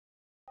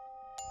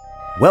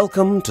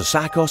Welcome to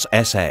SAKOS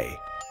SA.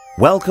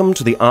 Welcome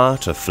to the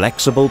art of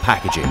flexible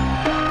packaging.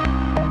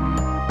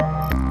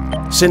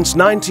 Since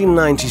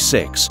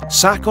 1996,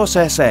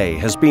 SAKOS SA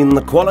has been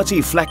the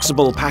quality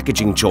flexible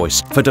packaging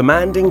choice for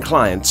demanding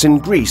clients in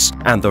Greece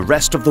and the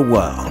rest of the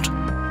world.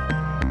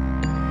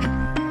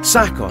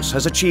 SAKOS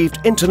has achieved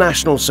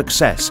international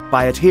success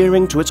by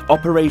adhering to its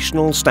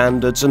operational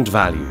standards and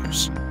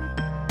values.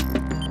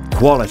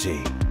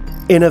 Quality,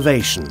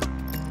 innovation,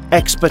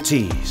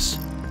 expertise,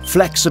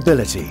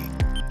 flexibility,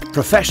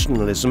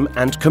 professionalism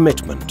and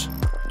commitment,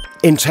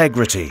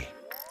 integrity,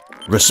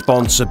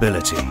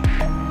 responsibility.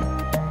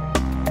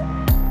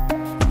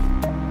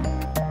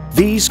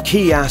 These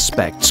key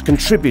aspects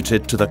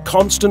contributed to the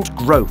constant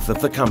growth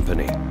of the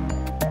company.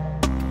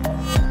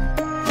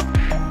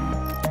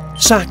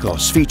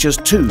 SAKOS features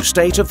 2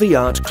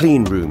 state-of-the-art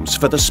clean rooms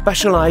for the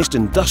specialized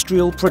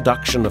industrial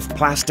production of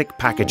plastic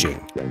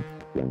packaging.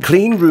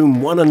 Clean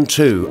Room 1 and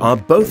 2 are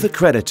both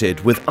accredited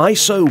with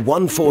ISO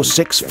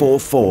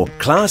 14644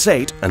 Class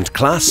 8 and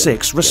Class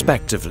 6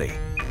 respectively.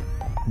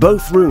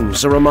 Both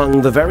rooms are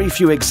among the very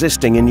few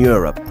existing in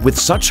Europe with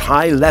such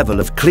high level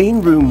of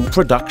clean room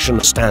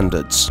production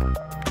standards.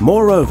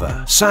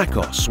 Moreover,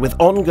 SAKOS, with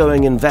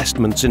ongoing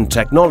investments in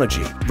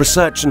technology,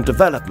 research and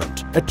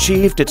development,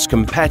 achieved its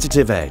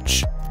competitive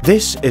edge.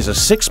 This is a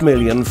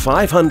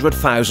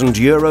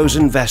 €6,500,000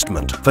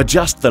 investment for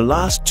just the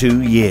last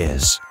 2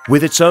 years,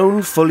 with its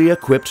own fully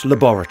equipped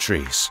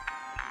laboratories.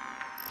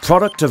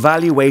 Product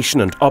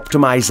evaluation and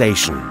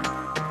optimization.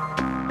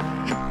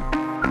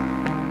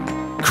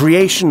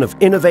 Creation of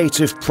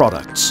innovative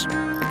products.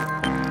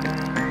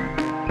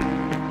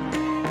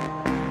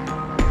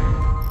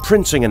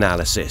 Printing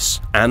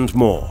analysis, and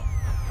more.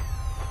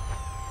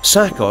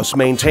 SAKOS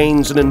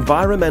maintains an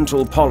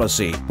environmental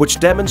policy which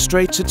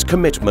demonstrates its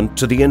commitment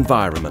to the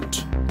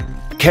environment,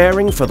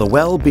 caring for the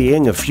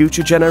well-being of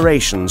future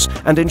generations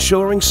and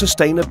ensuring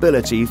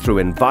sustainability through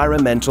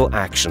environmental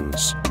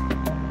actions.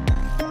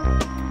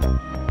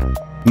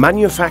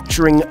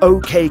 Manufacturing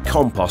OK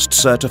Compost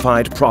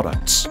certified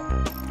products.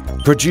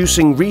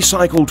 Producing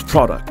recycled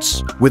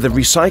products with a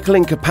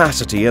recycling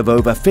capacity of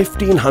over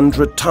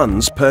 1,500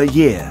 tons per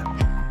year.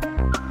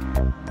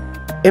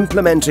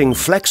 Implementing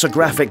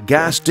flexographic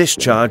gas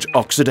discharge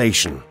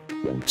oxidation.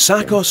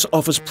 SAKOS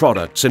offers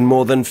products in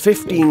more than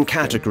 15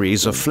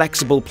 categories of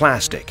flexible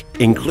plastic,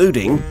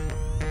 including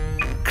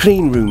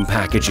clean room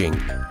packaging,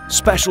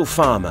 special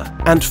pharma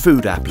and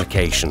food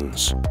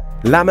applications,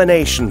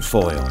 lamination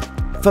foil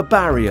for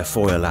barrier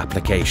foil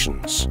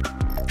applications,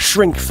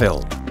 shrink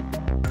film,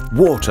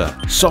 water,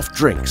 soft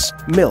drinks,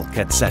 milk,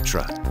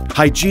 etc.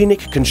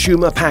 Hygienic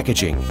consumer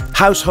packaging,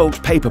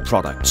 household paper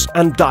products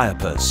and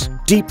diapers,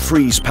 deep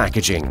freeze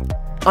packaging,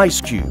 ice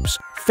cubes,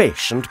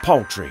 fish and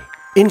poultry,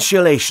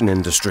 insulation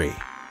industry,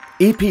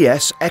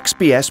 EPS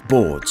XPS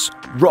boards,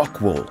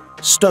 rock wool,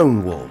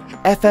 stone wool,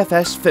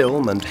 FFS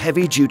film and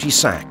heavy duty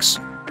sacks,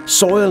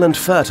 soil and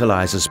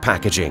fertilizers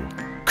packaging,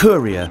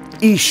 courier,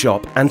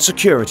 e-shop and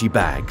security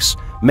bags,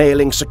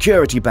 mailing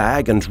security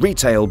bag and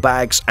retail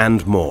bags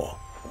and more.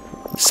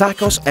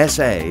 SAKOS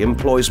SA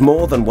employs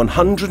more than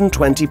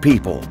 120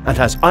 people and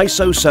has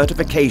ISO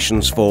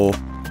certifications for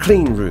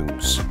clean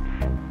rooms,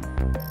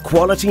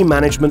 quality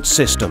management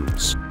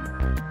systems,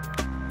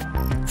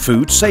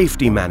 food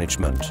safety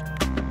management,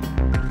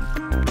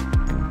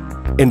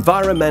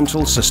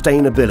 environmental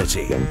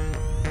sustainability,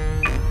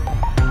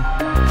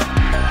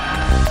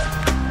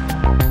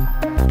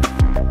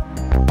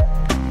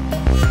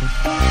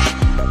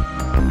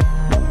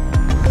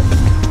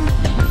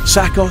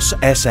 SAKOS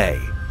SA.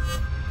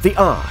 The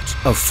art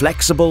of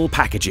flexible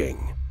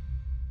packaging.